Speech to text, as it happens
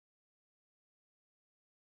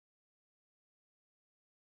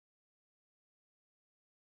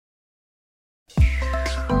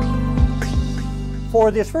For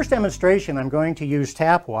this first demonstration, I'm going to use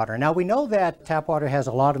tap water. Now we know that tap water has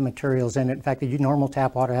a lot of materials in it. In fact, the normal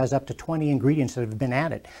tap water has up to 20 ingredients that have been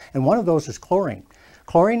added. And one of those is chlorine.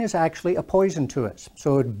 Chlorine is actually a poison to us.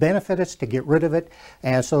 So it would benefit us to get rid of it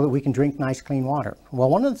and so that we can drink nice clean water. Well,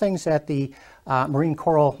 one of the things that the marine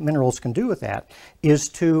coral minerals can do with that is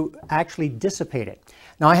to actually dissipate it.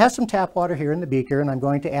 Now I have some tap water here in the beaker, and I'm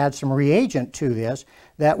going to add some reagent to this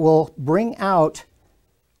that will bring out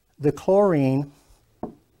the chlorine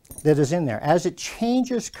that is in there. As it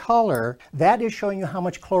changes color, that is showing you how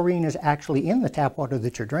much chlorine is actually in the tap water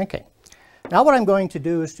that you're drinking. Now what I'm going to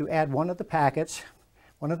do is to add one of the packets,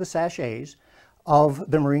 one of the sachets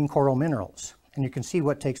of the marine coral minerals, and you can see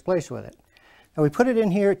what takes place with it. Now we put it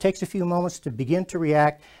in here. It takes a few moments to begin to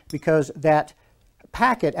react because that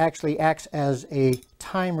packet actually acts as a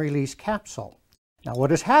time release capsule. Now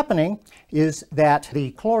what is happening is that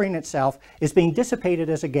the chlorine itself is being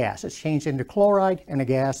dissipated as a gas. It's changed into chloride and a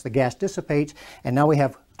gas. The gas dissipates, and now we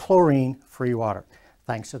have chlorine-free water,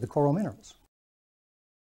 thanks to the coral minerals.